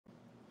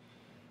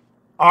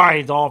All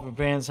right, Dolphin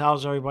fans,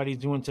 how's everybody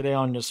doing today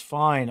on this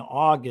fine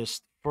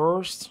August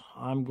 1st?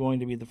 I'm going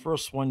to be the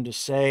first one to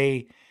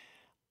say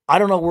I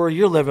don't know where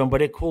you're living,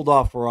 but it cooled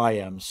off where I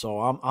am. So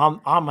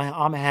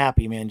I'm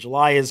happy, man.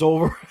 July is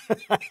over.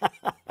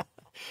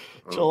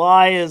 Mm.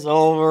 July is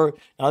over.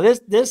 Now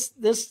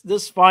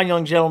this fine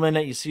young gentleman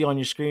that you see on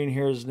your screen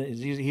here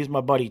he's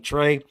my buddy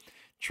Trey.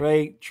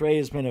 Trey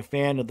has been a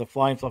fan of the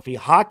Flying Fluffy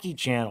Hockey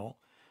Channel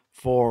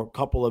for a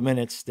couple of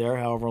minutes there,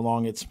 however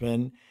long it's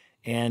been,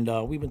 and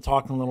we've been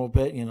talking a little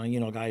bit.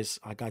 Guys,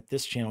 I got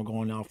this channel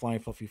going now, Flying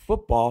Fluffy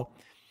Football,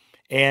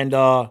 and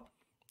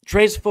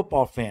Trey's a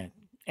football fan.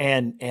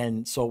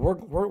 And so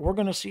we're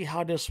gonna see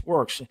how this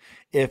works.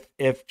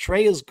 If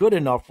Trey is good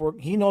enough,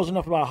 he knows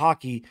enough about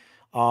hockey.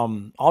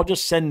 I'll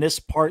just send this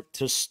part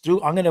to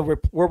Stu.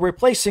 We're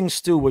replacing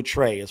Stu with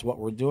Trey is what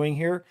we're doing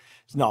here.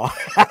 No,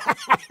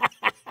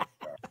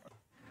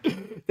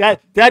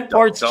 that Don't,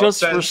 part's don't just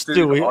for send Stu's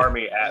Stu.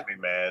 army at me,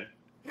 man.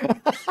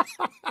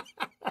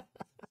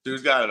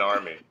 Stu's got an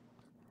army.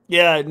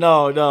 Yeah,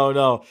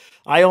 no.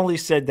 I only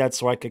said that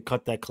so I could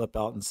cut that clip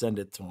out and send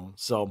it to him.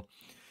 So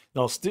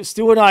no,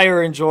 Stu and I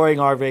are enjoying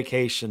our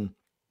vacation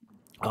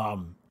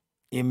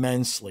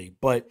immensely.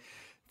 But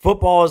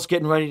football is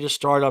getting ready to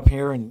start up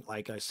here, and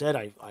like I said,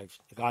 I've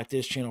got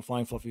this channel,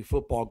 Flying Fluffy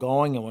Football,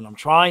 going. And what I'm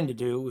trying to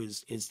do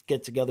is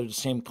get together the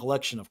same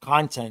collection of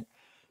content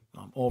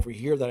over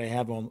here that I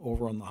have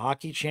over on the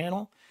hockey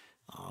channel,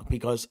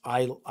 because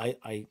I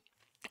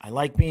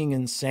like being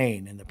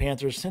insane, and the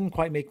Panthers didn't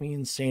quite make me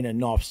insane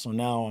enough. So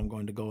now I'm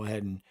going to go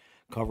ahead and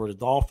cover the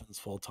Dolphins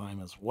full time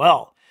as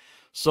well.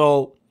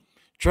 So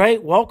Trey,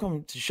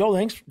 welcome to the show.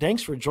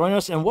 Thanks for joining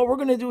us. And what we're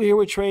going to do here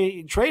with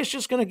Trey is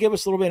just going to give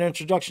us a little bit of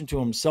introduction to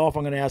himself.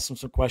 I'm going to ask him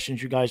some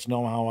questions. You guys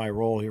know how I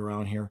roll here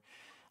around here.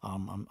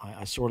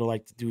 I sort of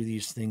like to do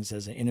these things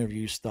as an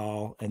interview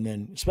style, and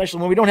then especially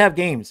when we don't have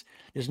games.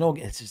 We No,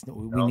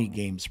 need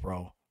games,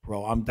 bro.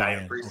 I'm I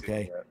dying. appreciate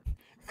Okay.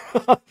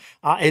 that.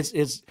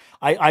 It's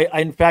I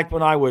in fact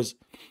when I was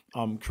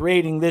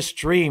creating this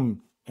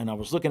stream and I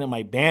was looking at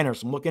my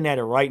banners, I'm looking at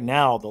it right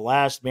now. The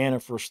last banner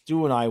for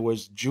Stu and I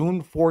was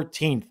June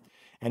 14th,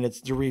 and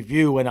it's the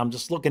review. And I'm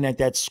just looking at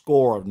that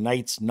score of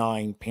Knights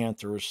 9,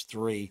 Panthers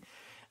 3,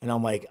 and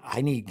I'm like,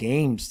 I need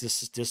games.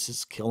 This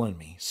is killing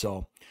me.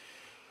 So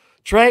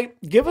Trey,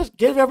 give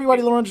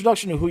everybody a little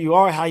introduction to who you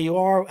are,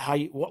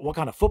 what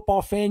kind of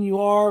football fan you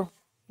are.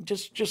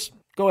 Just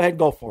go ahead and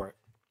go for it.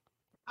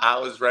 I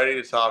was ready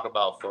to talk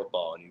about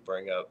football, and you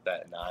bring up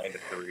that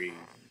 9-3.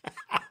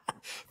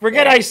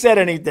 Forget And I said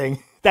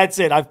anything. That's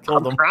it. I've killed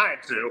I'm them. trying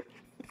to.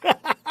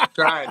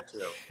 Trying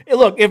to. Hey,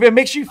 look, if it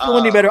makes you feel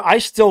any Uh, better, I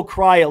still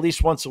cry at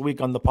least once a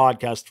week on the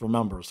podcast for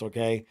members.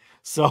 Okay,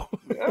 so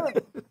yeah.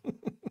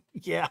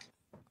 yeah,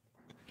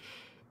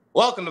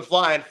 Welcome to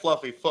Flying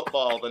Fluffy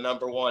Football, the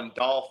 #1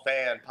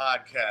 Dolphin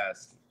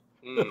podcast.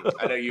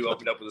 I know you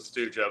opened up with a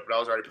Stu joke, but I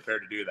was already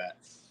prepared to do that.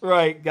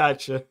 right,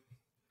 gotcha.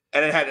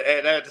 And it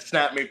had to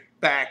snap me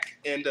back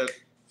into Yeah,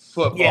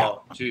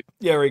 football. Gee.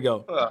 there we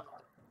go.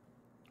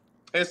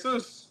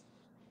 Jesus.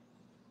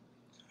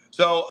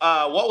 So,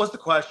 what was the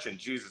question?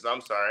 Jesus, I'm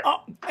sorry.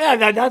 Oh,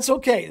 yeah, that's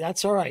okay.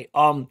 That's all right.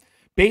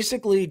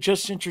 Basically,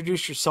 just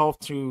introduce yourself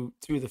to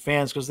the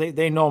fans because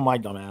they know my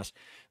dumbass.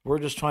 We're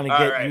just trying to All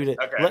get right. you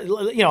to,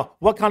 Okay.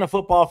 what kind of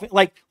football,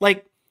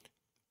 like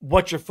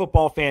what's your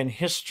football fan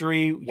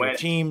history, your When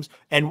teams,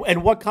 and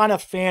what kind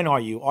of fan are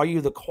you? Are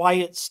you the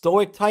quiet,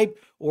 stoic type,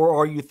 or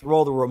are you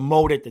throw the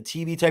remote at the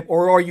TV type,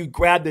 or are you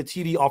grab the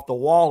TV off the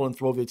wall and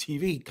throw the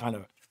TV kind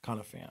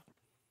of fan?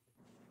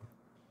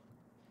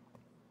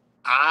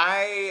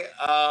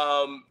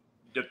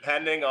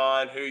 depending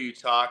on who you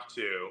talk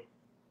to,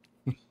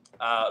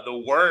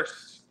 the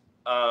worst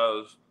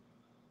of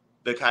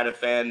the kind of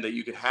fan that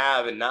you could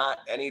have, and not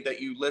any that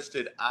you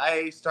listed,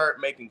 I start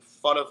making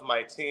fun of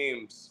my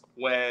teams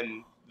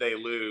when they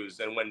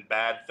lose and when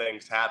bad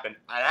things happen.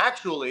 And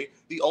actually,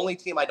 the only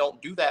team I don't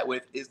do that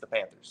with is the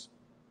Panthers.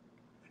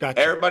 Gotcha.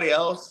 Everybody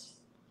else,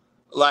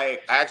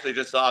 like, I actually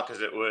just saw,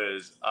 because it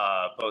was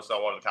posted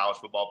on one of the college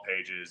football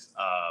pages.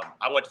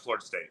 I went to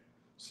Florida State.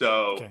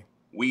 So Okay.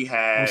 we I'm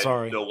had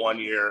sorry. the 1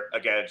 year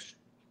against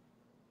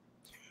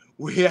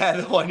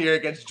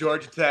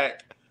Georgia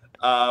Tech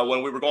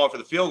when we were going for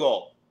the field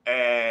goal,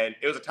 and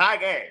it was a tie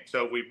game.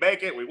 So we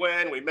make it, we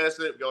win, we miss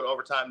it, we go to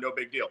overtime, no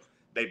big deal.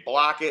 They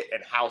block it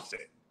and house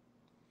it,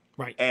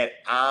 Right. and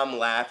I'm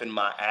laughing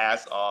my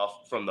ass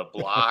off from the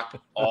block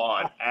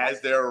on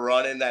as they're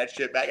running that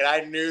shit back, and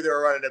I knew they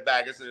were running it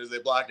back as soon as they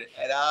blocked it,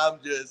 and I'm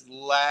just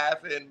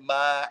laughing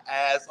my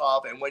ass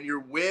off. And when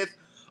you're with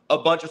a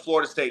bunch of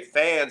Florida State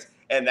fans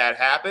and that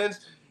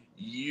happens,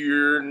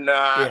 you're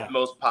not Yeah. the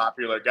most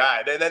popular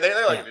guy. They're like,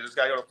 Yeah. did this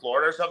guy go to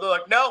Florida or something?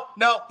 Like, no,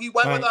 he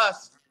went with Right.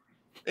 us.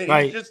 And he's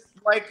Right. just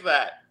like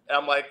that. And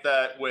I'm like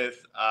that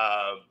with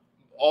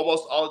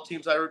almost all the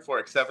teams I root for,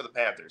 except for the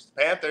Panthers.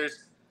 The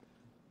Panthers,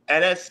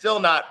 and it's still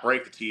not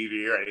break the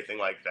TV or anything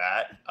like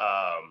that.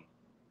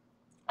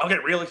 I'll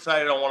get real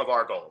excited on one of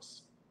our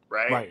goals,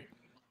 right? Right.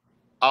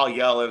 I'll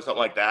yell and something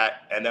like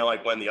that. And then,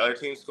 like, when the other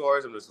team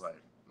scores, I'm just like,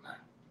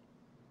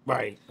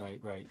 Right. Right.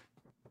 Right.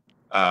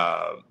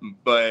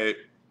 But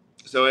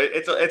so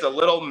it's a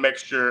little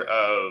mixture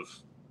of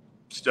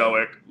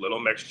stoic, little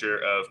mixture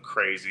of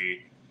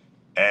crazy,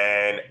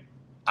 and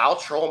I'll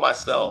troll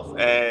myself.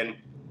 And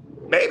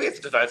maybe it's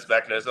a defense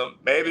mechanism.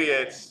 Maybe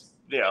it's,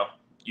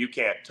 you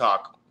can't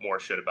talk more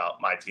shit about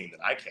my team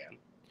than I can.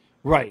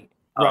 Right.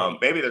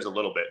 Maybe there's a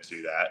little bit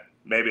to that.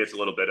 Maybe it's a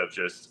little bit of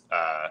just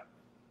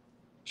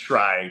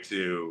trying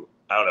to,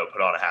 I don't know,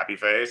 put on a happy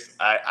face.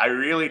 I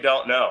really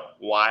don't know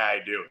why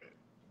I do it,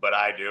 but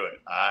I do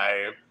it.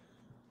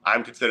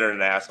 I'm considered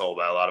an asshole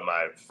by a lot of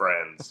my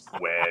friends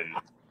when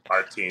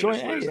our team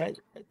is losing.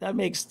 That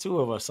makes two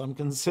of us. I'm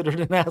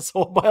considered an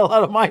asshole by a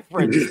lot of my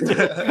friends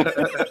too.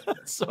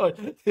 So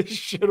it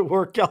should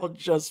work out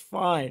just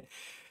fine.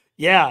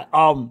 Yeah.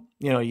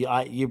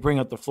 You bring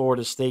up the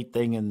Florida State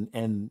thing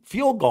and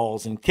field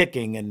goals and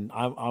kicking, and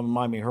I'm a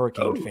Miami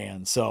Hurricane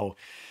fan. So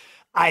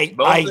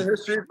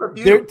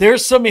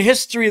there's some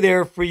history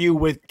there for you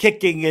with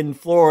kicking in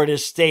Florida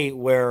State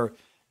where,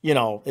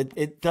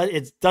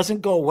 it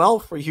doesn't go well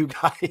for you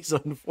guys,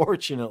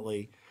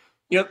 unfortunately.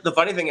 The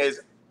funny thing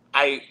is,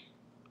 I'm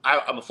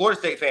a Florida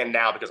State fan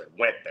now because I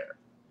went there,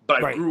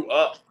 but I grew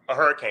up a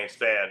Hurricanes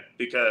fan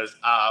because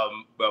I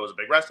was a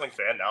big wrestling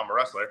fan. Now I'm a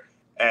wrestler,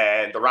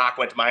 and The Rock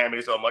went to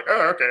Miami, so I'm like,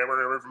 oh, okay,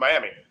 we're from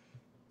Miami.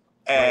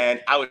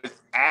 And I was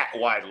at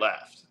wide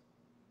left.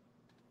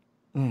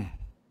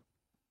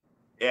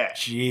 Yeah,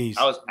 jeez,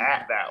 I was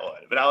at that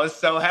one, but I was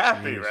so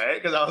happy,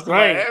 right? Because I was a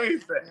Miami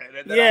fan.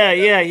 And then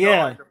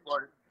yeah.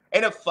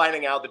 End up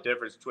finding out the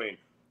difference between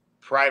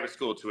private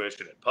school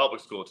tuition and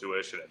public school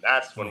tuition, and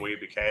that's when we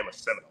became a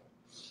Seminole.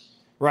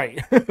 Right,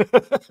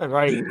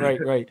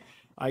 right.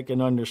 I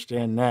can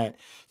understand that.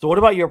 So, what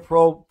about your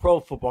pro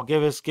football?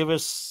 Give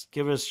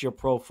us your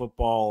pro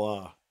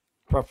football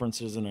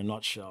preferences in a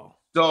nutshell.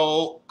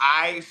 So,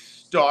 I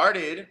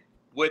started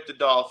with the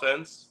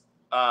Dolphins.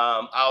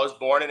 I was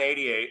born in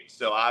 '88,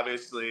 so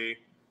obviously,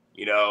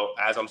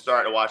 as I'm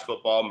starting to watch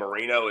football,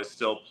 Marino is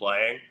still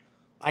playing.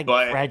 I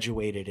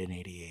graduated in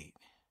 '88.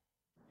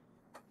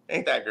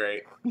 Ain't that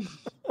great?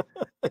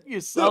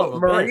 So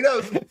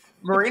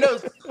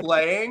Marino's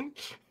playing,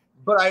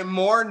 but I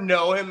more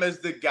know him as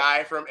the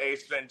guy from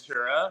Ace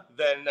Ventura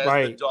than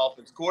as the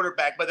Dolphins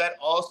quarterback. But that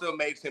also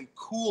makes him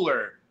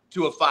cooler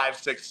to a 5,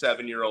 6,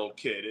 7-year-old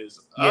kid.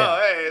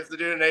 Oh, hey, it's the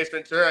dude in Ace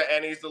Ventura,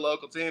 and he's the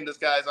local team. This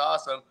guy's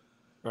awesome.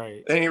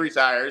 Right. Then he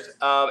retires,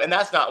 and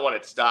that's not when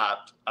it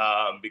stopped,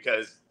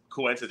 because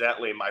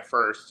coincidentally, my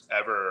first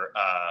ever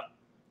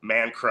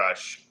man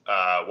crush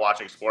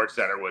watching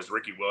SportsCenter was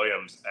Ricky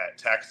Williams at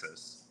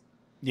Texas.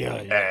 Yeah.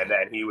 And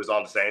then he was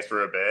on the Saints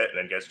for a bit and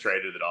then gets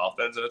traded to the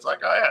Dolphins. And it's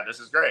like, oh, yeah,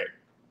 this is great.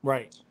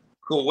 Right.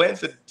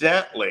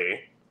 Coincidentally,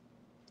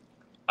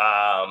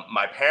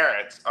 my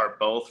parents are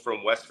both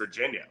from West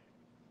Virginia.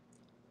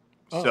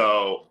 Oh.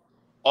 So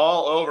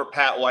all over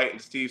Pat White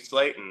and Steve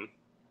Slayton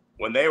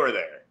when they were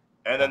there.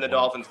 And then the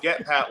Dolphins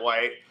get Pat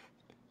White.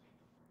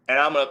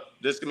 And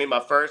this is going to be my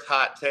first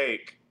hot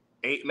take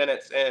 8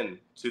 minutes in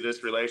to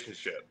this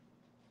relationship.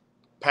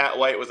 Pat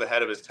White was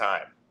ahead of his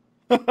time.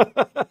 If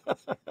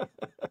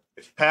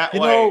Pat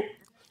White,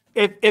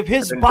 if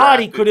his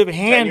body could have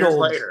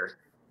handled,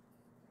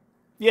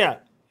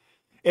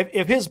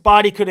 if his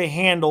body could have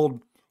handled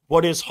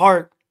what his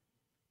heart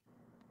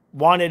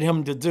wanted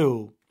him to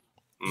do,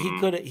 he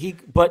could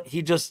have. But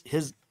he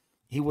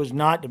was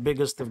not the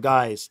biggest of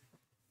guys,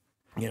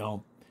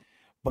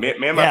 But,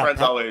 me and my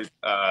friends always,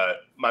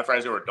 my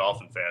friends who are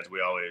Dolphin fans,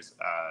 we always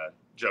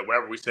joke.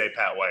 Whenever we say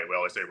Pat White, we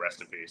always say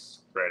rest in peace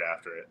right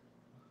after it.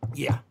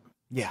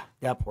 Yeah,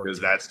 that poor. Because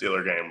that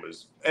Steeler game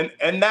was,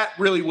 and that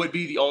really would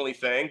be the only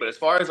thing. But as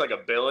far as like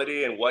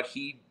ability and what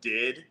he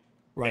did,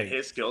 and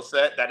his skill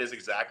set, that is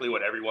exactly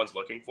what everyone's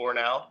looking for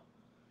now.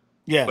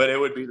 Yeah. But it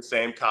would be the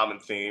same common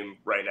theme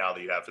right now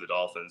that you have for the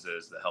Dolphins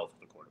is the health of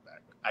the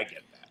quarterback. I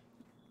get that.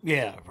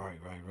 Yeah, right.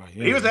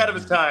 Yeah, he was ahead of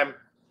his time.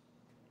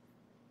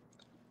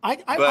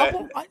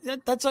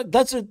 That's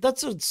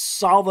a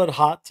solid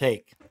hot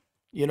take.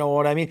 You know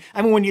what I mean?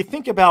 I mean, when you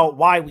think about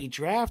why we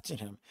drafted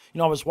him,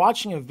 I was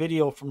watching a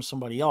video from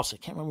somebody else. I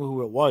can't remember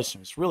who it was. It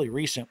was really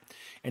recent.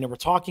 And they were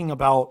talking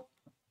about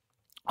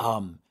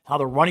how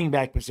the running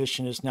back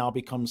position has now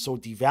become so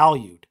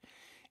devalued.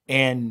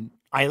 And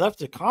I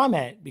left a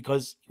comment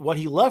because what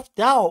he left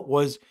out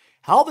was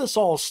how this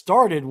all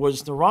started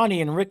was the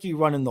Ronnie and Ricky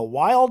running the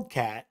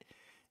Wildcat.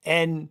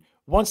 And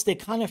once they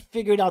kind of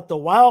figured out the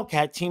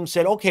Wildcat, team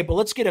said, okay, but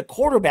let's get a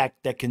quarterback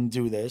that can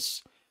do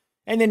this.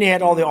 And then they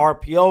had all the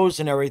RPOs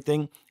and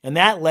everything. And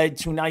that led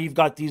to now you've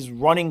got these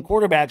running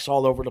quarterbacks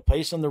all over the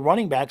place. And the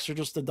running backs are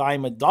just a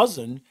dime a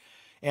dozen.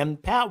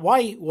 And Pat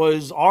White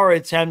was our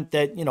attempt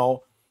that,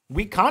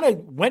 we kind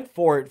of went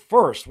for it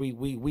first.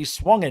 We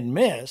swung and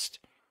missed.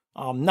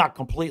 Not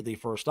completely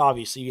first,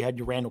 obviously. You had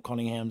your Randall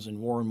Cunninghams and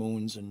Warren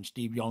Moons and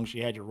Steve Youngs.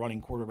 You had your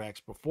running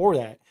quarterbacks before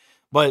that.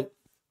 But,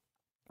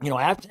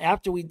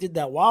 after we did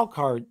that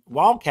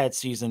Wildcat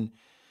season,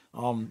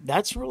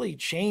 that's really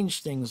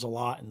changed things a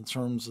lot in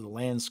terms of the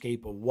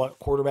landscape of what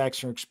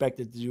quarterbacks are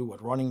expected to do,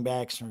 what running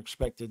backs are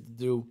expected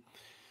to do.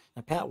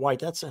 Now, Pat White,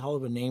 that's a hell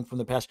of a name from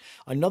the past.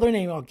 Another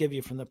name I'll give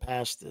you from the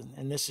past,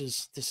 and this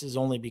is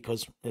only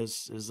because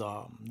this is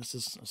a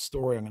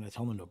story I'm going to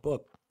tell in the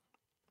book.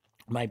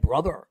 My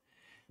brother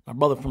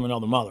from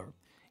another mother,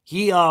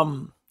 he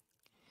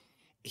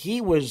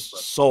he was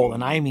sold,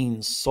 and I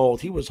mean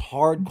sold. He was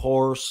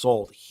hardcore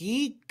sold.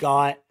 He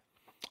got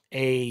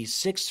a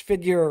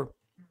six-figure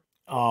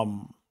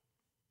um,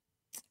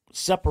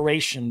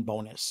 separation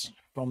bonus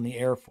from the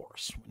Air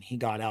Force when he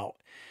got out.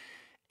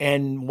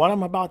 And what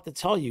I'm about to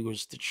tell you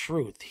is the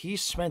truth. He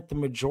spent the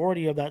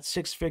majority of that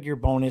six-figure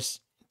bonus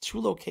two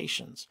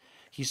locations.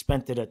 He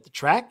spent it at the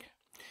track,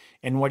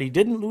 and what he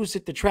didn't lose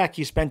at the track,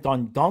 he spent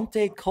on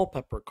Dante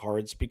Culpepper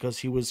cards because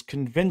he was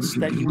convinced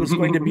that he was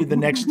going to be the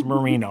next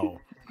Marino.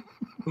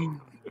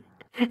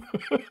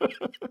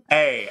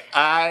 Hey,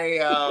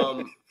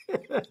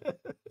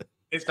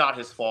 it's not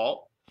his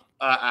fault.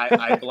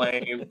 I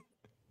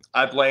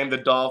blame the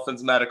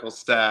Dolphins medical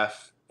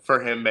staff for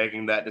him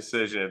making that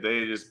decision. If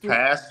they just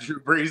passed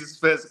Drew Brees'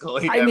 physical,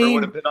 he never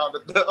would have been on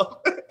the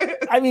bill.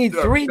 I mean,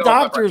 three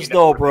doctors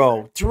though,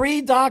 bro.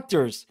 Three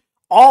doctors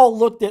all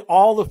looked at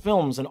all the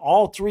films, and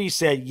all three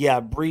said, "Yeah,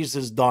 Brees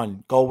is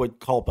done. Go with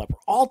Culpepper."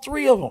 All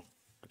three of them.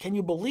 Can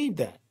you believe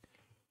that?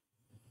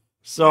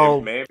 So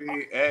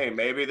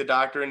maybe the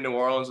doctor in New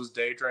Orleans was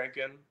day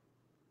drinking,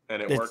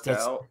 and it worked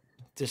out.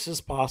 This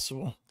is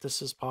possible.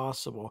 This is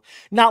possible.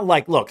 Not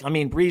like, look, I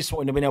mean, Brees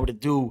wouldn't have been able to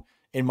do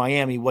in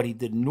Miami what he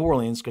did in New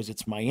Orleans because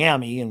it's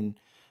Miami, and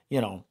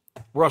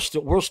we're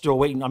still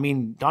waiting. I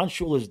mean, Don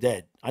Shula's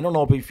dead. I don't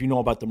know if you know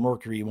about the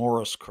Mercury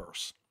Morris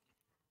curse.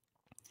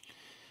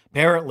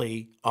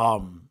 Apparently,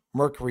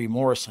 Mercury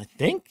Morris, I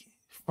think,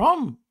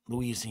 from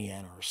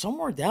Louisiana or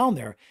somewhere down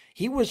there,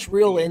 he was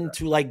real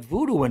into like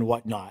voodoo and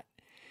whatnot.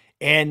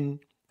 And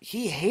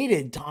he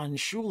hated Don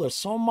Shula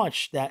so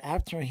much that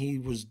after he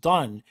was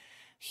done,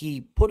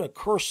 he put a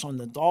curse on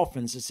the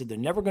Dolphins and said they're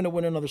never going to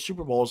win another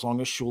Super Bowl as long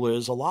as Shula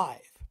is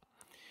alive.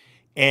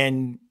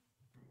 And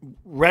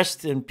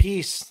rest in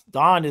peace,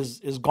 Don is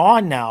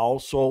gone now.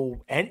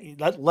 So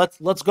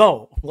let's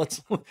go.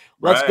 Let's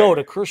go.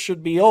 The curse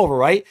should be over,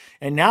 right?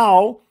 And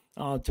now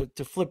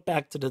to flip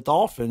back to the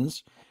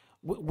Dolphins,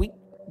 we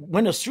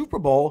win a Super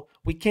Bowl.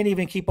 We can't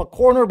even keep a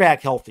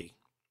cornerback healthy.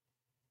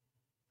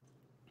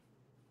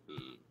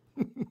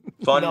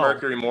 Fun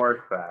Mercury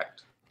Morris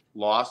fact: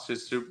 lost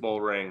his Super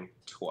Bowl ring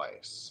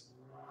twice.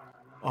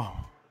 Oh,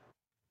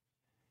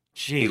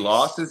 geez. He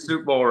lost his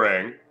Super Bowl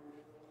ring.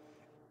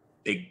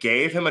 They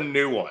gave him a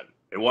new one.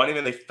 It wasn't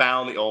even they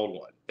found the old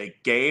one. They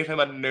gave him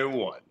a new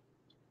one.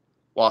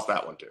 Lost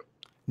that one too.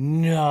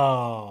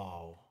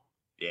 No.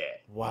 Yeah.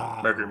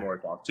 Wow. Mercury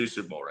Morris lost 2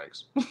 Super Bowl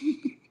rings.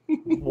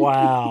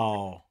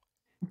 Wow.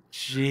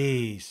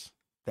 Jeez.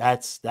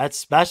 That's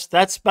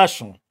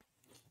special.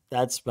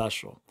 That's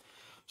special.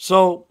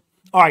 So,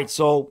 all right.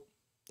 So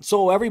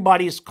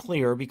everybody's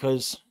clear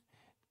because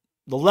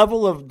the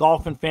level of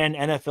Dolphin fan,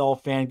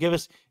 NFL fan, give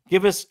us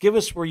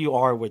where you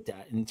are with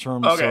that in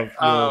terms of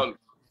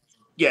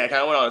yeah, I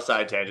kind of went on a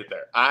side tangent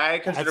there. I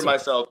consider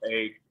myself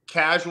a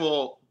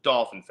casual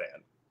Dolphin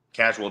fan,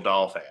 casual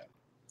Doll fan,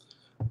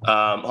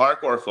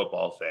 hardcore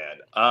football fan.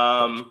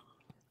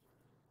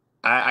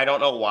 I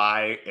don't know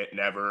why it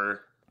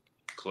never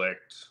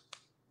clicked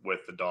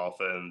with the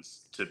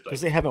Dolphins because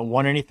they haven't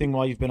won anything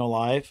while you've been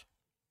alive.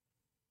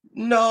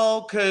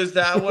 No, because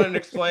that wouldn't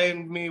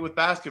explain me with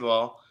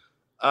basketball.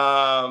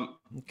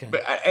 Okay.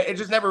 But it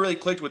just never really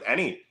clicked with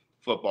any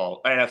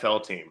football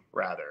NFL team,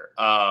 rather.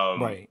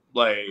 Right.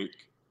 Like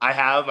I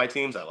have my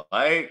teams I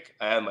like.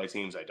 I have my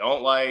teams I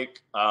don't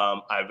like.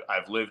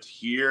 I've lived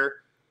here.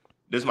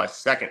 This is my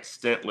second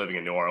stint living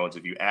in New Orleans.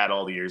 If you add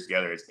all the years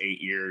together, it's 8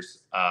 years.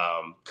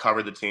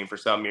 Covered the team for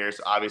some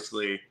years.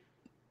 Obviously,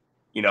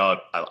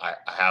 I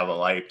have a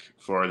like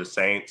for the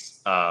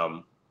Saints.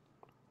 But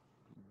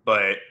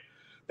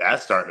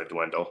that's starting to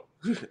dwindle.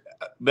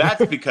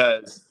 That's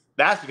because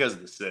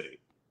of the city.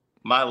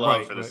 My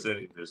love for the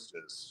city is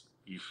just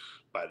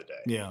by the day.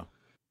 Yeah.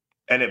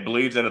 And it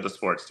bleeds into the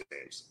sports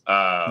teams.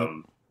 But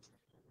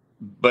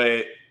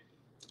I've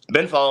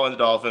been following the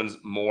Dolphins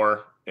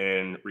more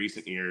in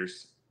recent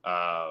years.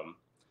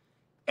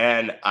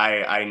 And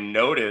I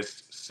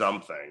noticed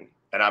something,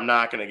 and I'm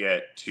not going to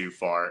get too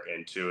far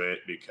into it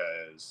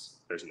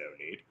because there's no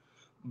need.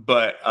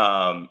 But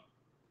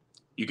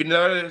you can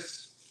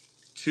notice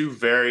 2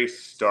 very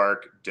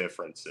stark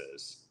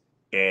differences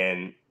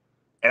and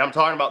I'm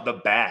talking about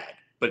the bad,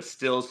 but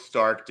still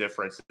stark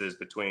differences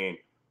between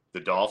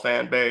the Doll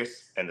fan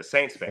base and the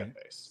Saints fan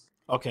base.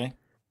 Okay.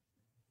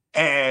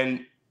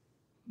 And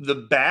the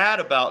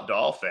bad about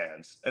Doll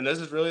fans, and this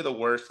is really the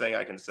worst thing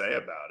I can say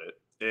about it,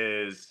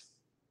 is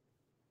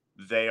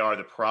they are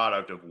the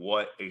product of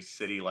what a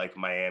city like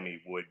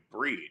Miami would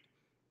breed.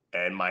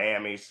 And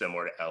Miami,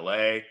 similar to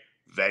LA,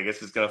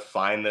 Vegas is going to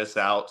find this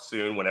out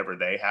soon whenever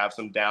they have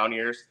some down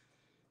years.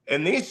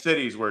 In these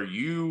cities where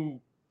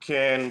you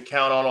can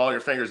count on all your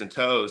fingers and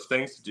toes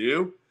things to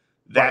do,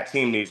 that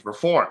team needs to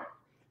perform.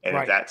 And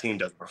if that team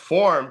doesn't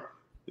perform,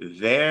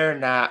 they're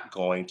not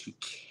going to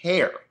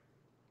care.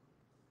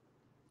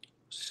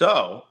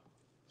 So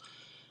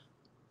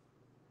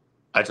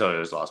I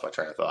totally just lost my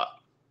train of thought.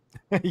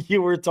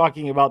 You were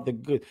talking about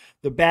the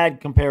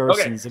bad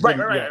comparisons. Okay,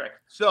 right.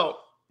 So,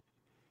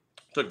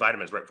 took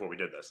vitamins right before we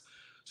did this.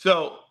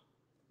 So,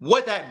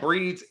 what that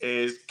breeds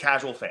is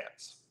casual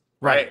fans,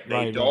 right?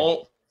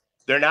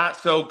 They're not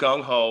so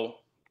gung ho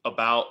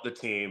about the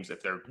teams.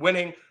 If they're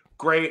winning,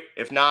 great.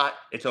 If not,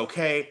 it's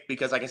okay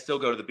because I can still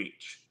go to the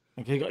beach.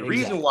 The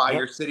reason why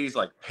your cities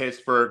like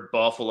Pittsburgh,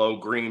 Buffalo,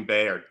 Green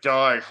Bay are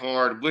die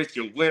hard with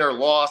your win or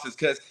loss is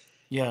because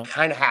you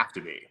kind of have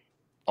to be.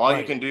 All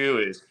you can do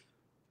is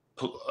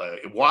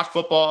watch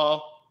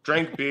football,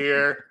 drink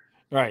beer,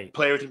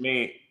 play with your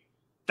mate.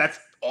 That's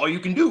all you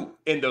can do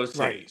in those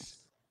cities.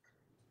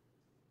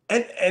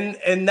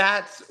 And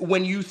that's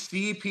when you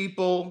see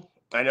people.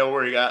 I know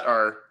we got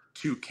our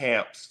two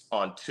camps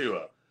on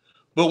Tua,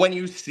 but when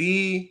you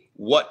see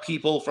what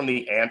people from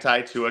the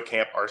anti-Tua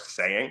camp are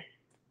saying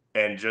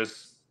and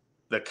just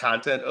the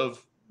content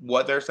of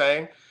what they're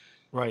saying,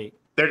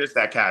 they're just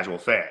that casual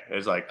fan.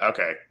 It's like,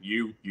 okay,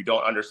 you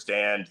don't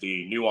understand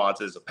the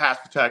nuances of pass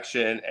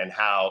protection and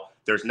how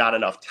there's not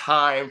enough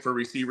time for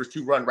receivers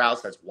to run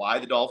routes. That's why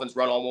the Dolphins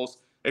run almost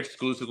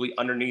exclusively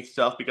underneath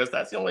stuff, because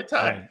that's the only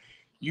time.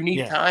 You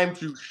need time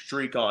to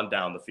streak on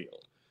down the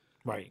field.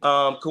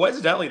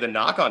 Coincidentally, the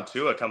knock on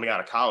Tua coming out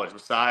of college,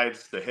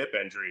 besides the hip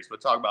injuries,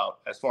 but talk about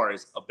as far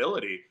as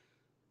ability,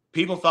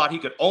 people thought he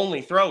could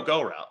only throw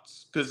go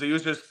routes because he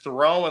was just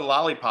throwing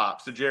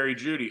lollipops to Jerry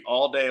Jeudy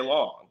all day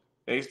long.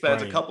 And he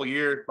spends a couple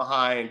years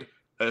behind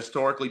a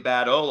historically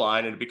bad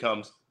O-line, and it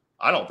becomes,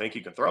 I don't think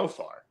he can throw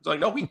far. It's like,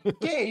 no, he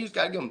can't. You just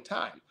got to give him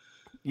time.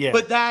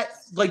 But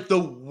that's like the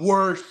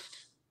worst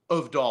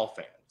of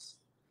Dolphins.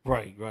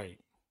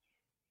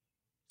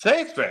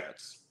 Saints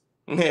fans,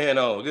 good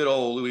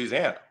old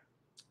Louisiana.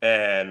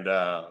 And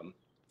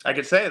I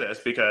could say this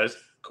because,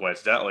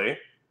 coincidentally,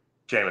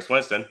 Jameis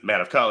Winston,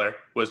 man of color,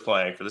 was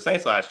playing for the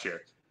Saints last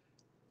year.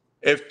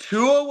 If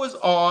Tua was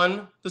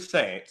on the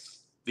Saints,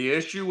 the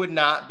issue would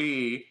not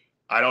be,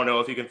 I don't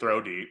know if he can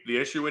throw deep. The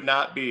issue would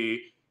not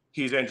be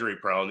he's injury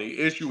prone. The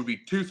issue would be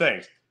two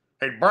things.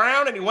 Hey,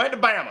 Brown, and he went to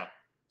Bama.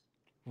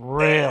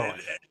 Really?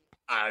 And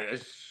I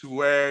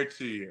swear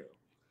to you.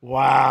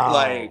 Wow.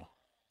 Like,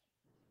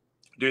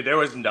 dude, there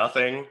was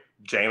nothing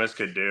Jameis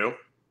could do.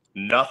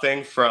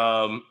 Nothing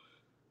from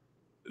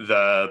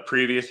the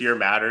previous year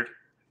mattered.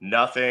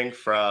 Nothing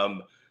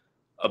from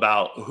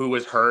about who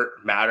was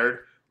hurt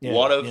mattered.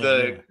 One of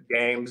the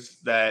games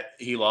that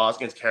he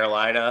lost against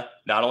Carolina,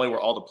 not only were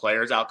all the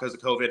players out because of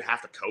COVID,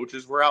 half the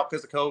coaches were out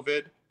because of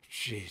COVID.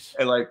 Jeez.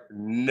 And, like,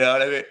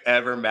 none of it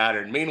ever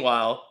mattered.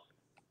 Meanwhile,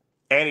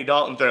 Andy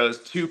Dalton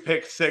throws 2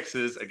 pick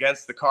sixes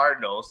against the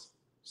Cardinals.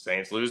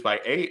 Saints lose by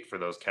 8 for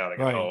those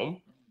counting at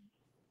home.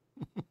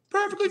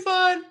 Perfectly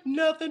fine.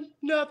 Nothing.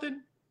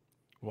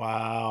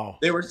 Wow.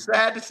 They were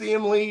sad to see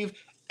him leave.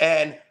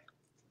 And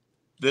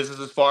this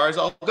is as far as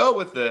I'll go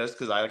with this,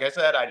 because like I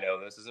said, I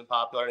know this isn't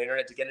popular on the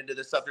internet to get into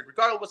this subject,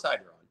 regardless of what side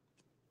you're on.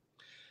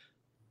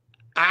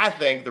 I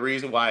think the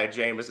reason why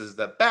Jameis is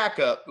the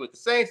backup with the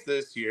Saints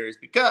this year is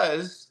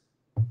because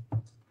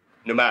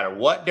no matter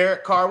what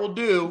Derek Carr will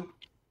do,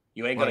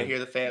 you ain't going to hear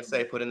the fans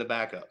say put in the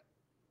backup.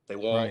 They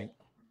won't.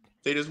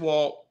 They just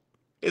won't.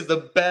 It's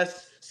the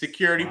best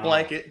security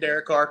blanket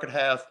Derek Carr could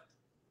have.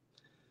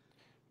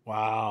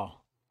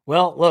 Wow.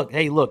 Well, look,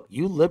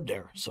 you lived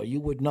there, so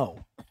you would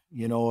know.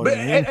 You know what I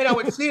mean? And I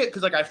would see it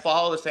because, like, I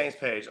follow the Saints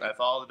page and I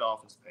follow the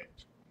Dolphins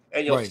page.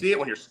 And you'll see it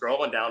when you're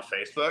scrolling down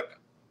Facebook.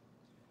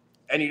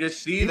 And you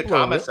just see the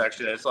comment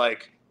section. And it's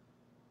like,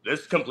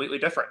 this is completely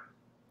different.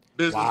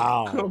 This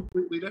is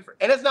completely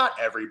different. And it's not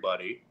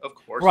everybody, of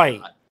course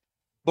not.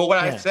 But when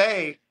I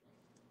say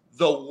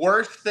the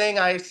worst thing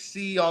I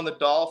see on the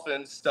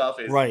Dolphins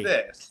stuff is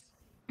this,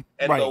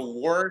 and the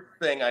worst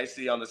thing I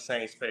see on the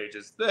Saints page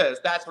is this,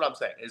 that's what I'm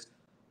saying, is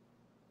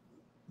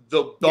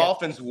the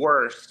Dolphins'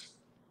 worst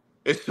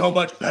is so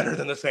much better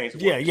than the Saints'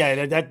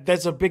 worst.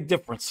 That's a big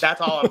difference.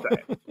 That's all I'm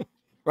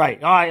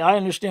saying. I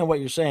understand what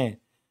you're saying.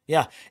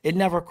 Yeah, it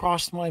never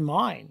crossed my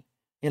mind,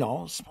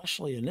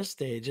 especially in this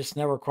day, it just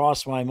never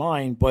crossed my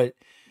mind. But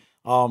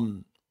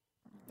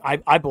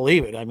I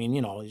believe it. I mean,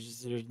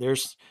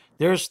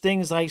 there's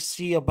things I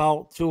see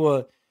about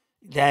Tua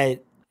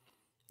that,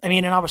 I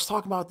mean, and I was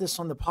talking about this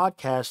on the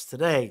podcast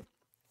today.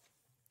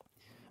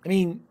 I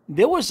mean,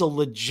 there was a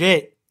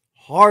legit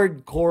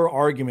hardcore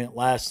argument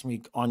last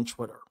week on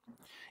Twitter.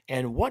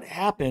 And what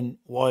happened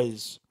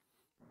was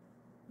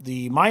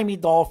the Miami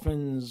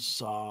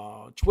Dolphins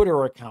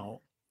Twitter account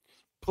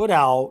put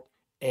out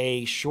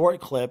a short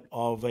clip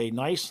of a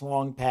nice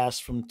long pass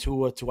from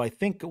Tua to, I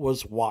think it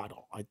was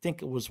Waddle.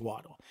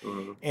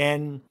 Mm-hmm.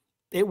 And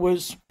it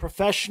was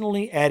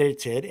professionally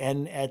edited.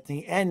 And at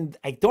the end,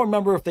 I don't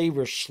remember if they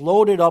either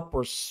slowed it up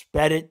or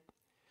sped it.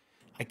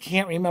 I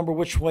can't remember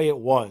which way it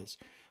was.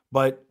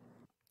 But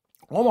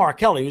Omar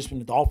Kelly, who's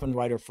been a Dolphin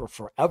writer for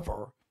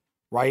forever,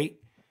 right?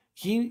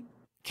 He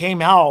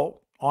came out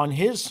on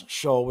his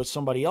show with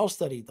somebody else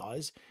that he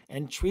does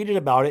and tweeted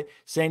about it,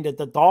 saying that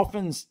the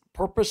Dolphins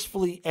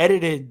purposefully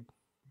edited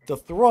the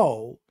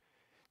throw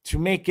to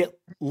make it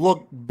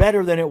look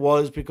better than it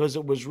was because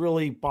it was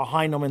really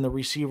behind them and the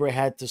receiver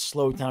had to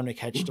slow down to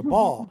catch the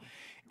ball.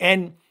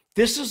 And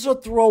this is a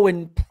throw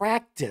in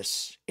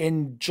practice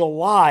in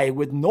July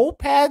with no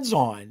pads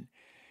on.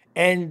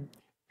 And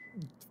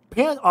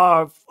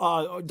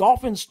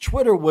Dolphins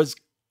Twitter was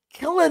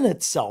killing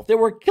itself. They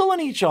were killing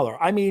each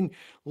other. I mean,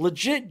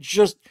 legit,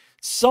 just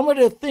some of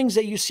the things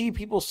that you see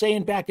people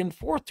saying back and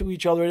forth to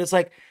each other. And it's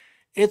like,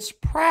 it's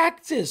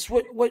practice.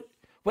 What?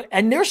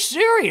 And they're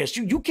serious.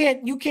 You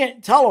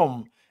can't tell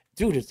them,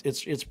 dude.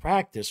 It's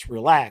practice.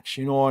 Relax.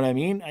 You know what I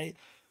mean?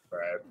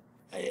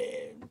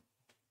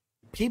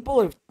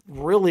 People have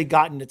really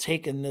gotten to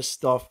taking this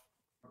stuff,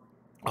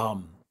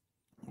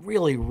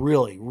 really,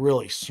 really,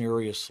 really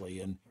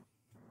seriously,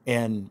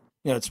 and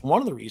it's one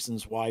of the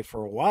reasons why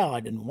for a while I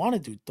didn't want to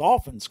do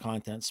Dolphins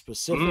content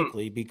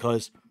specifically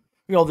because,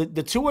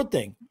 the Tua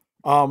thing.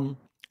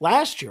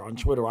 Last year on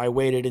Twitter, I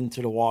waded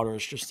into the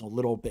waters just a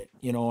little bit.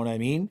 You know what I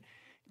mean?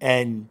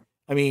 And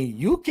I mean,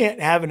 you can't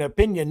have an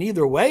opinion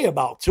either way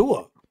about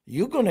Tua.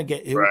 You're gonna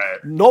get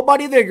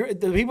nobody.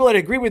 The people that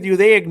agree with you,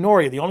 they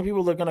ignore you. The only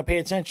people that are gonna pay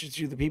attention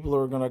to you, the people who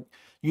are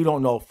you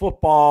don't know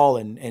football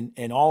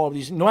and all of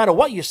these. No matter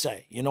what you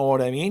say, you know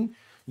what I mean.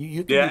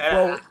 You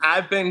can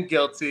I've been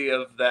guilty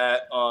of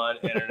that on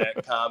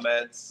internet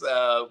comments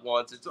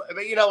once or twice. I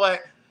mean, you know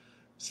what?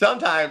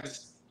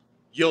 Sometimes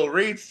you'll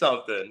read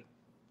something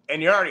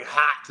and you're already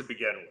hot to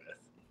begin with.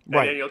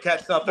 And then you'll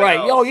catch something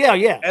else. Oh,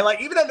 yeah. And like,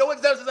 even though no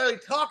one's necessarily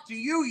talked to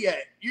you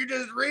yet, you're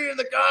just reading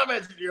the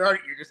comments and you're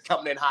just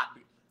coming in hot.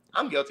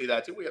 I'm guilty of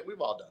that too.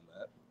 We've all done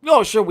that.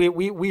 No, sure.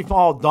 We've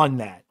all done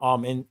that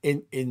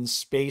in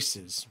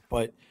spaces.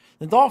 But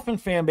the Dolphin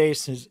fan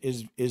base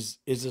is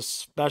a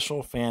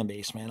special fan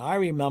base, man. I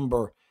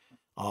remember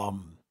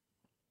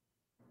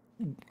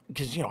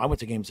because I went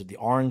to games at the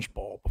Orange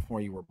Bowl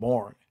before you were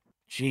born.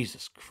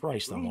 Jesus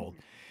Christ, I'm old.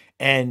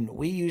 And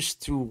we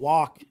used to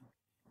walk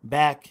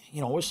back,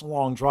 it was a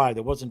long drive.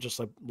 There wasn't just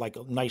like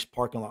a nice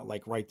parking lot,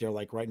 like right there,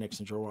 like right next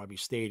to Joe Robbie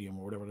Stadium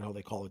or whatever the hell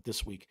they call it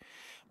this week.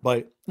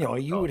 But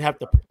you would have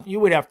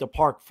to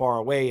park far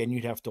away and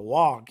you'd have to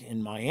walk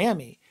in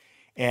Miami.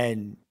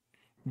 And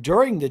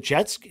during the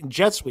Jets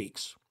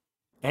weeks,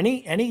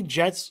 any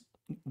Jets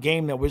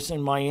game that was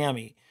in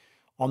Miami,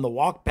 on the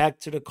walk back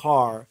to the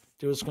car,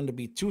 there was going to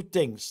be two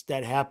things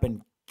that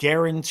happened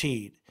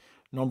guaranteed.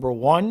 Number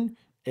one,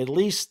 at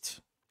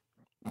least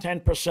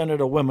 10% of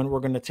the women were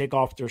going to take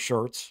off their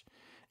shirts,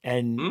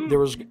 and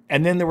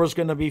then there was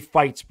going to be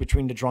fights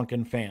between the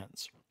drunken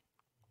fans.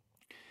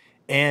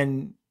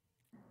 And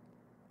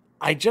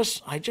I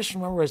just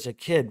remember as a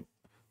kid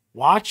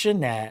watching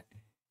that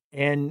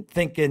and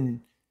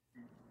thinking,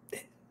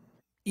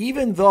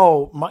 even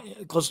though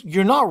because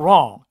you're not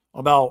wrong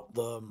about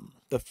the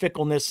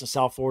fickleness of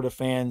South Florida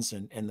fans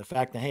and the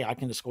fact that, hey, I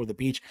can just go to the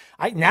beach.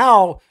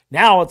 Now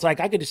it's like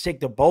I could just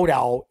take the boat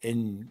out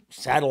and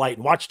satellite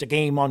and watch the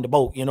game on the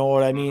boat. You know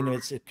what I mean?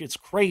 It's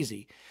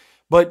crazy.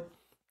 But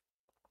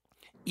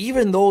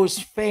even those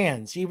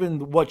fans,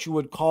 even what you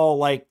would call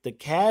like the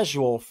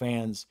casual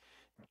fans,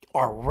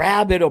 are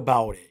rabid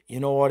about it. You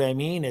know what I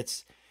mean?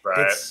 It's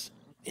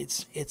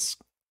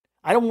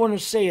I don't want to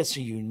say it's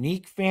a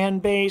unique fan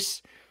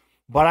base,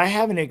 but I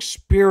haven't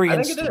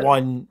experienced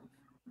one.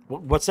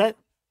 What's that?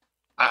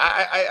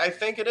 I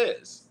think it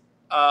is.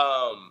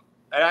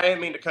 And I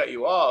didn't mean to cut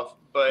you off,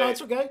 but no,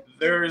 it's okay.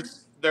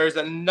 There's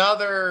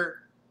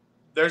another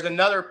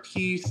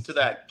piece to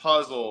that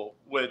puzzle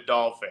with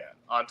Dolphin.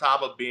 On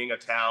top of being a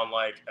town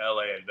like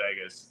LA and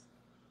Vegas,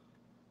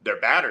 they're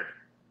battered.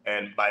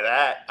 And by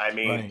that, I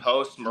mean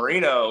post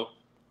Marino,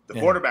 the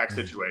quarterback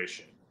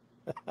situation.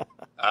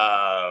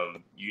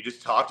 You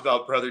just talked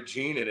about Brother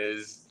Gene and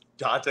his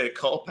Dante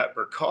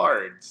Culpepper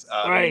cards.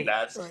 I mean,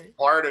 that's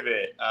part of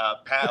it.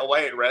 Pat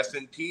White, rest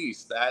in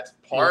peace. That's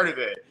part of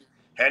it.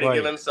 Henny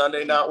Gillen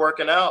Sunday not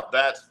working out.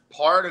 That's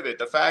part of it.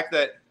 The fact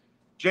that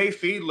Jay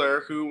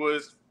Fiedler, who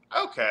was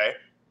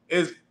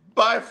is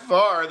by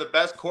far the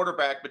best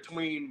quarterback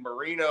between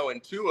Marino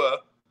and Tua.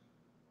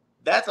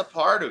 That's a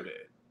part of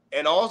it.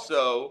 And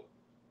also,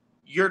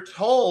 you're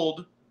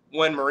told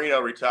when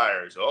Marino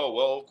retires, oh,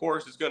 well, of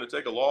course, it's going to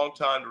take a long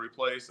time to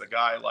replace a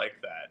guy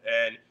like that.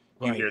 And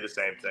you hear the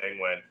same thing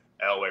when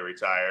Elway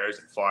retires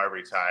and Favre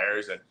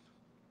retires. And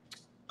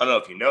I don't know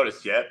if you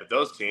noticed yet, but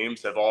those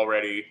teams have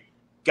already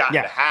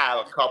gotten to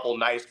have a couple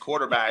nice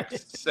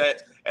quarterbacks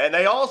set. And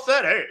they all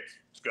said, hey,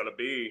 it's going to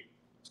be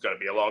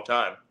a long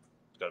time.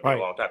 It's going to be a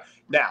long time.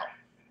 Now,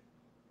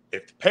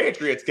 if the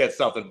Patriots get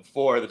something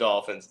before the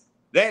Dolphins,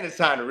 then it's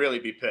time to really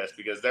be pissed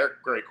because their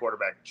great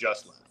quarterback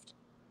just left.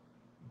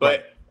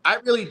 But I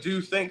really do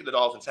think the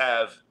Dolphins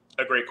have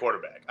a great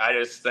quarterback. I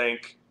just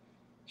think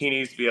he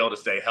needs to be able to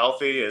stay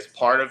healthy. As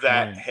part of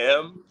that,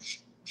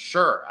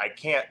 sure, I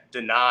can't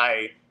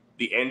deny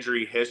the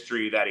injury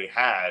history that he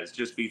has.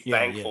 Just be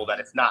thankful that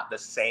it's not the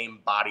same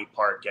body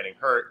part getting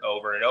hurt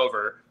over and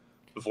over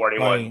before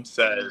anyone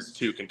says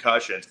 2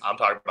 concussions. I'm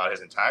talking about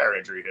his entire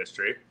injury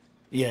history.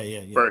 Yeah.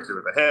 First it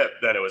was a hip,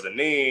 then it was a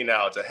knee,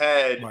 now it's a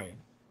head.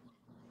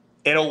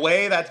 in a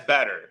way that's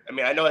better. I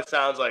mean, I know it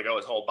sounds like, oh,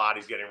 his whole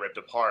body's getting ripped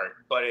apart,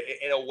 but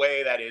in a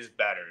way that is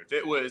better. If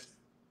it was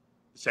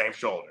the same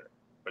shoulder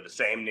or the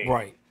same knee,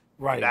 Right.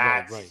 Right.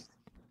 that's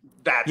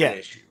an Yeah.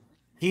 issue.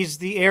 He's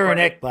the Aaron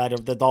But Ekblad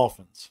of the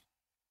Dolphins.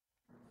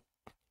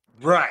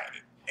 right.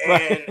 And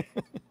Right.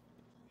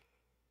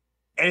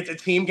 and it's a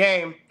team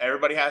game.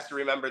 Everybody has to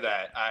remember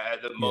that.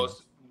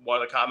 One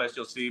of the comments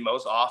you'll see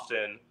most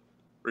often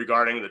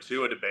regarding the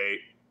Tua debate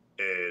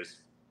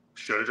is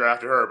should have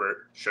drafted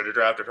Herbert. Should have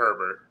drafted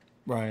Herbert.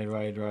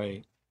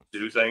 Right.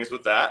 Two things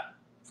with that.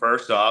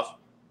 First off,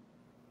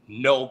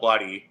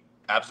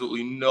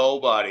 absolutely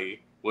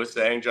nobody was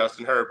saying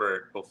Justin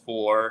Herbert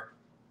before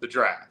the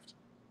draft.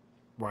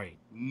 Right.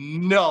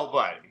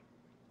 Nobody.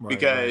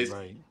 Because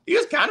he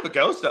was kind of a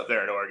ghost up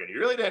there in Oregon. You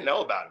really didn't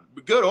know about him,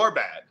 good or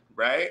bad,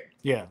 right?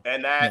 Yeah.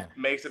 And that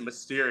makes it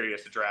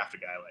mysterious to draft a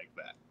guy like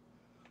that.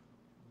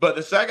 But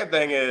the second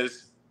thing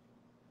is,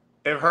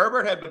 if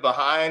Herbert had been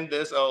behind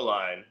this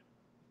O-line,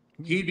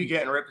 he'd be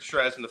getting ripped to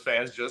shreds from the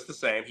fans just the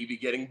same. He'd be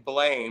getting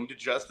blamed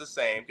just the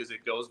same because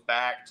it goes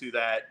back to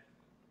that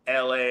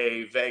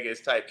LA,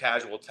 Vegas type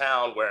casual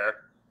town where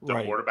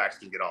the quarterback's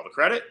going to get all the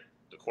credit.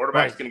 The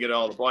quarterback's going to get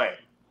all the blame.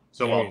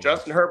 So while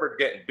Justin Herbert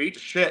getting beat to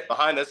shit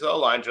behind this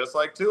O-line, just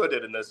like Tua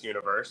did in this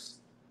universe,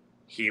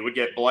 he would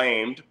get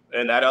blamed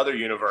in that other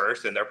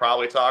universe. And they're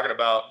probably talking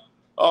about,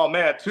 oh,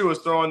 man, Tua's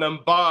throwing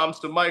them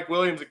bombs to Mike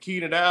Williams and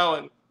Keenan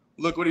Allen.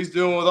 Look what he's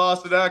doing with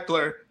Austin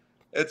Eckler.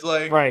 It's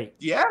like,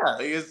 yeah,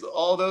 he is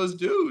all those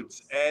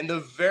dudes. And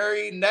the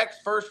very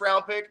next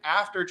first-round pick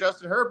after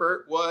Justin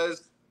Herbert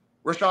was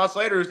Rashawn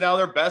Slater, who's now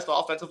their best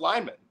offensive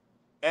lineman.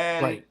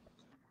 And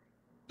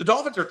the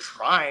Dolphins are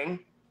trying.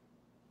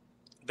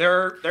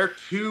 They're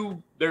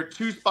two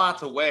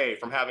spots away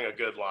from having a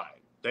good line.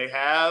 They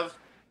have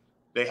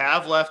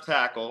left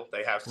tackle,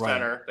 they have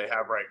center, they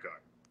have right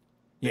guard.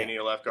 They need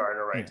a left guard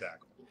and a right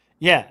tackle.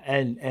 Yeah,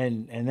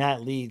 and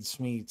that leads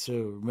me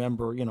to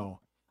remember,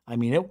 I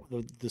mean,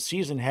 the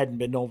season hadn't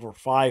been over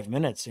 5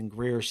 minutes, and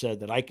Greer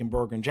said that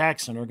Eichenberg and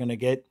Jackson are going to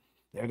get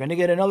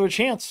another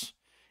chance,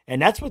 and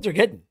that's what they're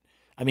getting.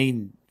 I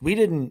mean, we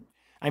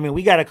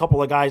got a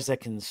couple of guys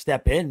that can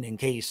step in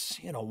case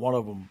one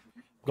of them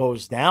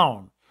goes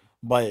down,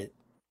 but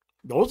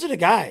those are the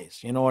guys.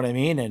 You know what I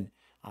mean? And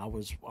I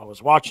was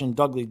watching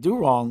Dudley Do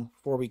Wrong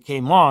before we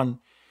came on,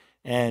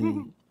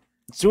 and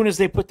as soon as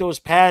they put those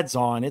pads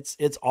on, it's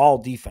all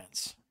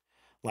defense.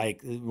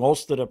 Like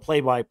most of the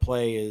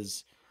play-by-play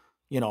is,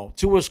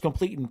 Tua's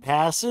completing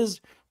passes,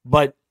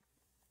 but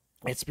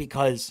it's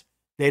because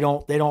they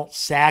don't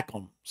sack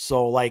them.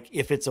 So like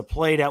if it's a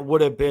play that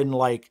would have been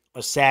like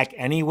a sack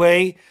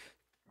anyway,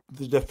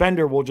 the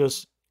defender will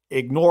just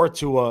ignore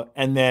Tua,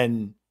 and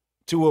then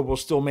Tua will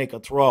still make a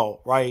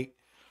throw, right?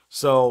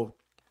 So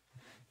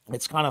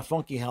it's kind of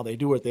funky how they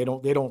do it. They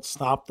don't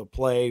stop the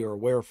play or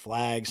wear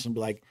flags and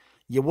be like,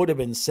 you would have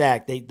been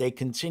sacked. They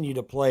continue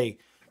to play.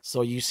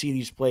 So you see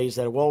these plays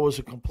that, well, it was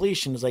a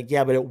completion. It's like,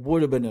 yeah, but it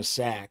would have been a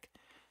sack.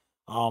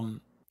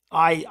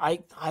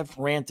 I've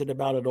ranted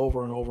about it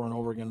over and over and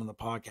over again on the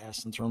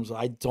podcast in terms of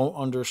I don't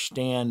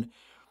understand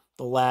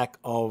the lack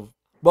of,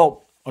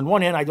 well, on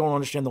one hand, I don't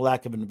understand the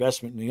lack of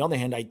investment. On the other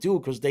hand, I do,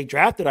 because they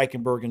drafted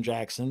Eichenberg and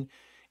Jackson.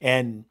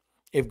 And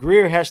if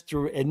Greer has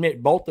to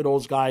admit both of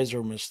those guys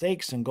are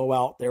mistakes and go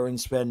out there and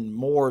spend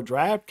more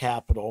draft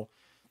capital,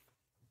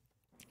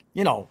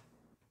 you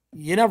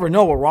never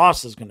know what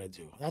Ross is going to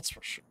do. That's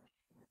for sure.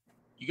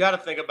 You got to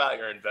think about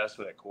your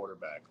investment at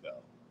quarterback,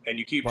 though. And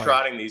you keep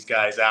trotting these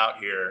guys out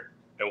here,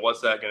 and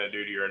what's that going to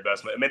do to your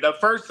investment? I mean, the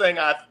first thing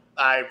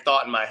I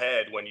thought in my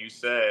head when you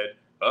said,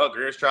 oh,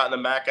 Greer's trotting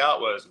them back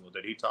out was, well,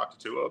 did he talk to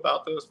Tua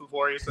about this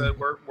before he said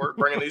we're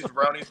bringing these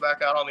jabronis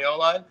back out on the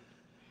O-line?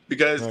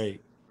 Because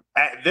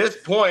at this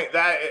point,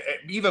 that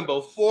even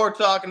before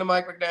talking to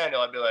Mike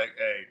McDaniel, I'd be like,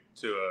 hey,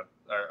 Tua,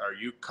 are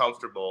you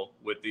comfortable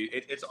with the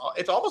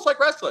it's almost like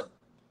wrestling.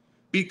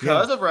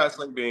 Because of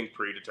wrestling being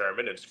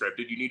predetermined and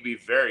scripted, you need to be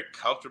very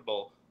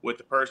comfortable with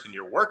the person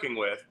you're working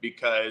with,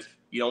 because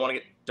you don't want to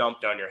get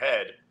dumped on your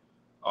head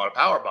on a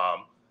power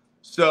bomb.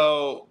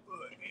 So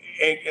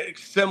a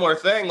similar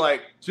thing,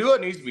 like Tua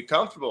needs to be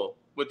comfortable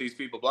with these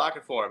people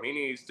blocking for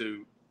him.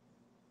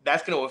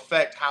 That's going to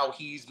affect how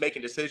he's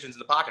making decisions in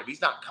the pocket. If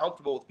he's not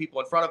comfortable with people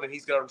in front of him,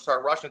 he's going to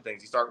start rushing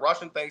things. He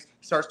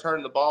starts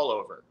turning the ball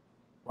over.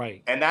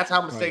 Right. And that's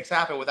how mistakes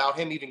happen without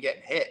him even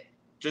getting hit,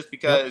 just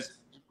because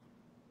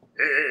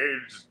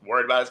he's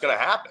worried about it's going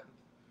to happen.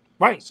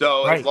 Right.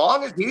 So as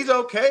long as he's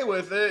okay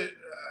with it,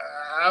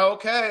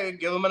 okay,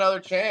 give him another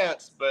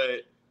chance.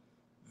 But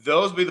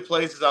those be the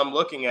places I'm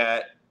looking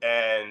at.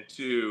 And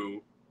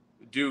to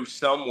do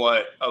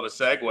somewhat of a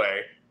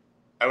segue,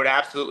 I would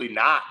absolutely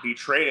not be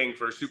trading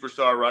for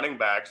superstar running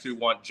backs who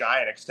want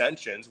giant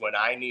extensions when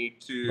I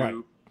need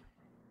to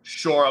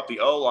shore up the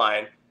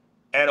O-line.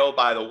 And, oh,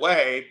 by the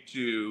way,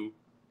 to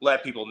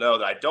let people know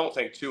that I don't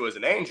think Tua is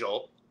an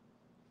angel,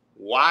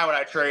 why would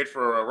I trade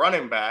for a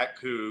running back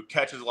who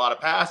catches a lot of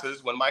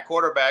passes when my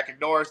quarterback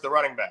ignores the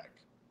running back?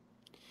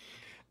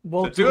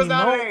 Well, so Tua's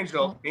not an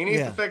angel. He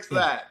needs to fix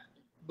that.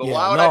 But Yeah,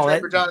 why would no, I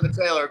trade for Jonathan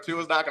Taylor if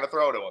Tua's not going to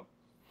throw to him?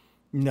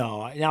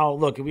 No. Now,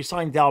 look, if we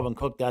sign Dalvin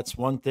Cook, that's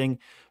one thing.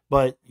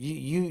 But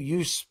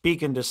you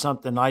speaking to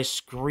something I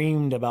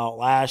screamed about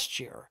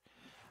last year.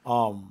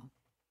 Um,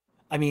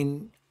 I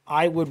mean,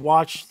 I would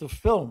watch the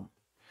film,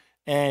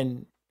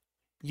 and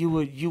you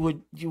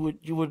would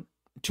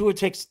Tua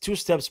takes two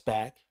steps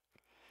back,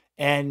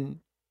 and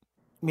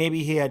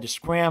maybe he had to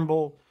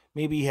scramble.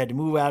 Maybe he had to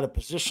move out of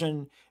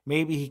position.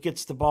 Maybe he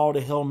gets the ball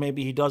to Hill.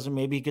 Maybe he doesn't.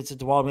 Maybe he gets it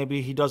to Wall.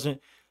 Maybe he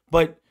doesn't.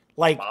 But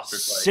like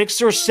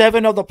six or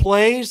seven of the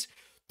plays,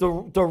 the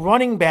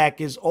running back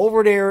is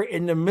over there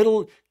in the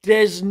middle.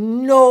 There's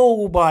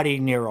nobody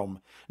near him.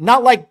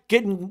 Not like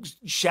getting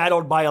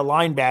shadowed by a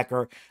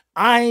linebacker.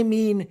 I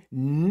mean,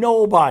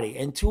 nobody.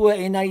 And Tua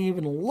ain't not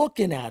even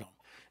looking at him.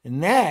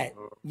 And that,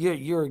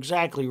 you're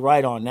exactly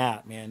right on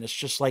that, man. It's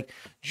just like,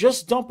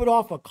 just dump it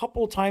off a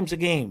couple times a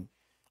game.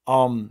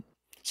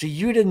 So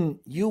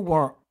you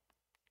weren't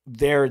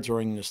there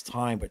during this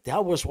time, but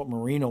that was what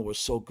Marino was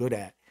so good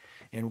at,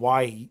 and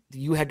why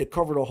you had to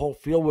cover the whole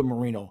field with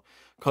Marino,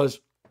 because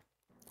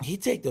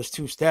he'd take those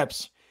two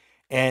steps,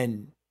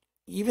 and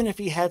even if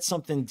he had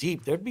something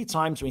deep, there'd be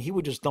times when he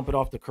would just dump it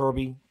off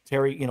to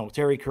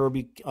Terry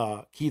Kirby,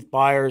 Keith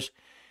Byers,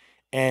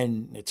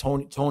 and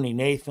Tony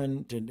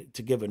Nathan,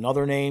 to give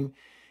another name,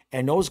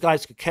 and those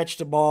guys could catch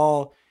the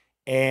ball,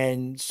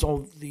 and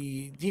so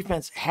the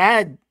defense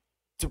had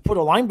to put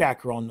a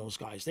linebacker on those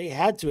guys. They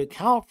had to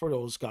account for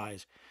those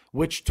guys,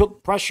 which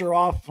took pressure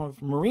off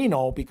of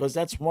Marino, because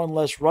that's one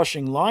less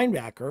rushing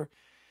linebacker,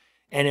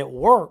 and it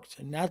worked.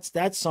 And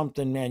that's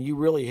something, man, you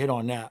really hit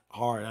on that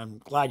hard. I'm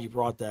glad you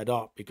brought that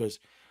up, because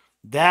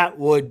that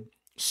would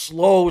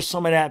slow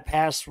some of that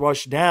pass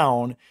rush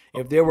down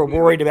if they were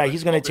worried about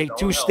he's going to take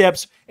two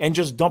steps and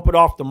just dump it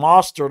off the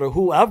Monster to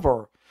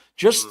whoever.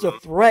 Just the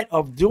threat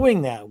of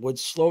doing that would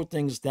slow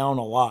things down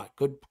a lot.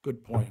 Good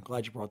point. I'm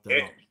glad you brought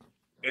that up.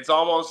 It's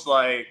almost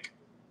like,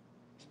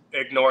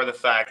 ignore the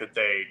fact that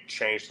they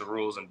changed the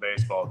rules in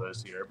baseball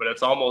this year, but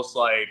it's almost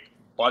like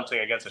bunting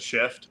against a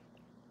shift.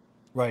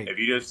 Right. If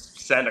you just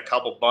send a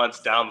couple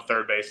bunts down the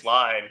third base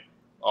line,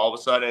 all of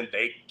a sudden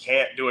they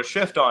can't do a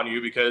shift on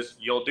you because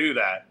you'll do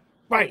that.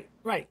 Right.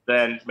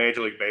 Then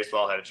Major League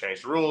Baseball had to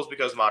change the rules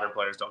because modern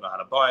players don't know how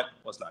to bunt.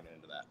 Let's not get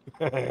into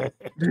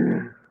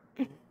that.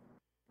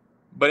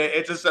 But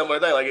it's a similar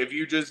thing. Like, if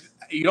you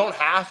don't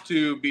have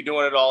to be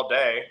doing it all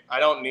day. I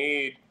don't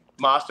need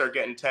Mostert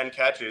getting 10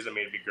 catches. I mean,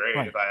 it'd be great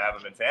if I have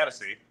him in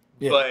fantasy.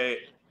 Yeah. But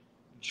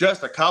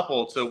just a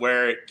couple to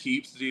where it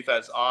keeps the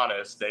defense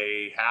honest.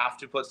 They have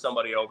to put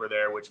somebody over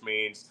there, which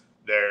means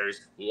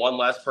there's one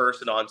less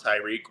person on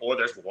Tyreek, or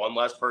there's one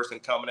less person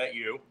coming at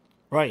you.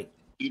 Right.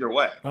 Either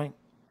way. Right.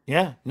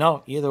 Yeah.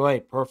 No, either way.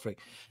 Perfect.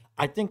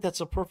 I think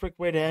that's a perfect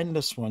way to end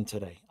this one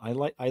today. I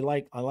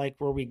like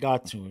where we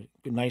got to.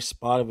 A nice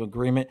spot of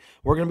agreement.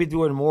 We're going to be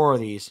doing more of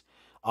these.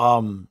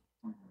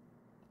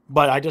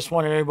 But I just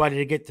wanted everybody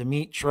to get to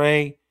meet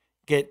Trey,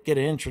 get an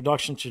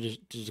introduction to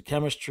the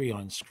chemistry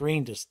on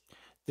screen.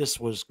 This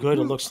was good.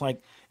 It looks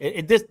like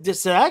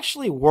this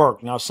actually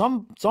worked. Now,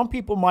 some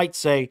people might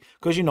say,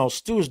 because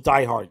Stu's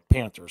diehard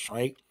Panthers,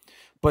 right?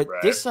 But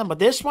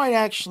this might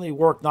actually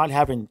work, not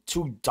having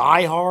two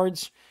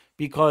diehards,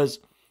 because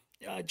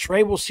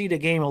Trey will see the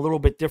game a little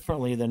bit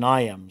differently than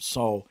I am.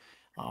 So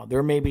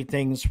there may be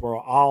things where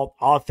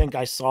I'll think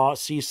I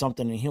see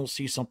something and he'll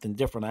see something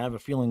different. I have a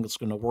feeling it's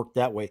going to work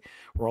that way.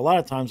 Where a lot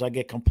of times I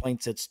get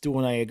complaints that Stu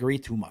and I agree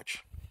too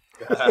much,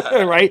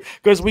 right?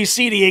 Because we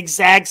see the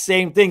exact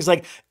same things.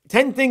 Like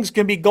 10 things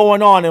can be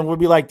going on, and we'll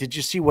be like, "Did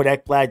you see what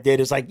Ekblad did?"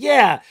 It's like,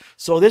 yeah.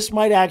 So this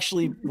might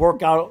actually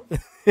work out.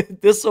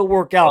 This will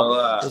work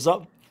out.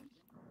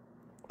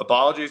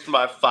 Apologies for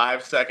my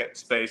 5-second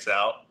space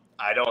out.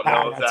 I don't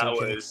know if that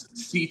was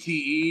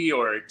CTE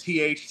or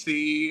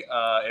THC.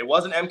 It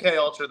wasn't MK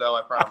Ultra, though,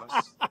 I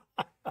promise.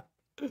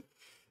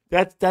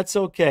 That's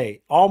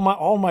okay.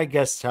 All my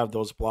guests have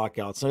those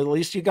blockouts. So at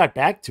least you got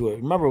back to it.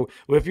 Remember,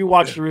 if you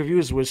watch the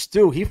reviews with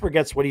Stu, he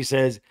forgets what he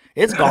says.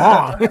 It's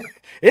gone.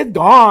 It's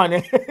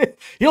gone.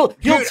 He'll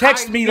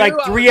text me like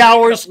 3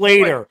 hours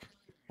later. Like,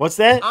 what's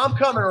that? I'm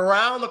coming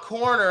around the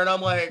corner and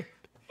I'm like,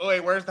 oh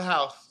wait, where's the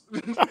house?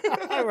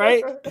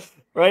 Right.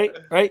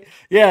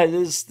 Yeah,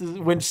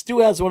 when Stu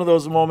has one of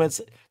those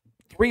moments,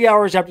 3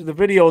 hours after the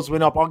videos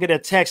went up, I'll get a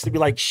text to be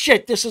like,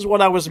 shit, this is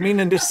what I was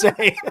meaning to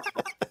say.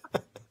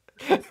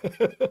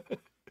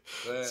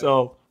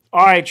 So,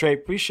 all right, Trey,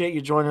 appreciate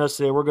you joining us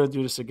today. We're going to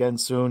do this again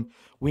soon.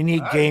 We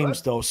need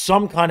games, though.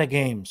 Some kind of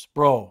games.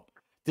 Bro,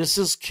 this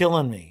is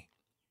killing me,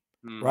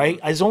 right?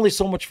 There's only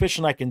so much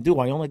fishing I can do.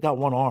 I only got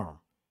one arm.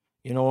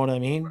 You know what I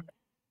mean?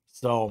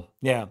 So,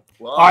 yeah.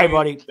 Well, all right,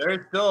 buddy.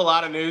 There's still a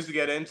lot of news to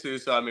get into,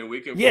 so, I mean,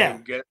 we can get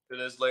into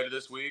this later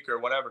this week or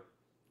whatever.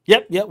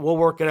 Yep, we'll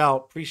work it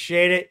out.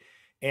 Appreciate it.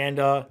 And,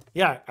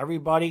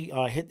 everybody,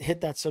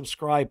 hit that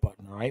subscribe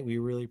button, all right? We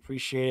really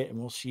appreciate it, and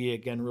we'll see you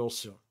again real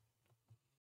soon.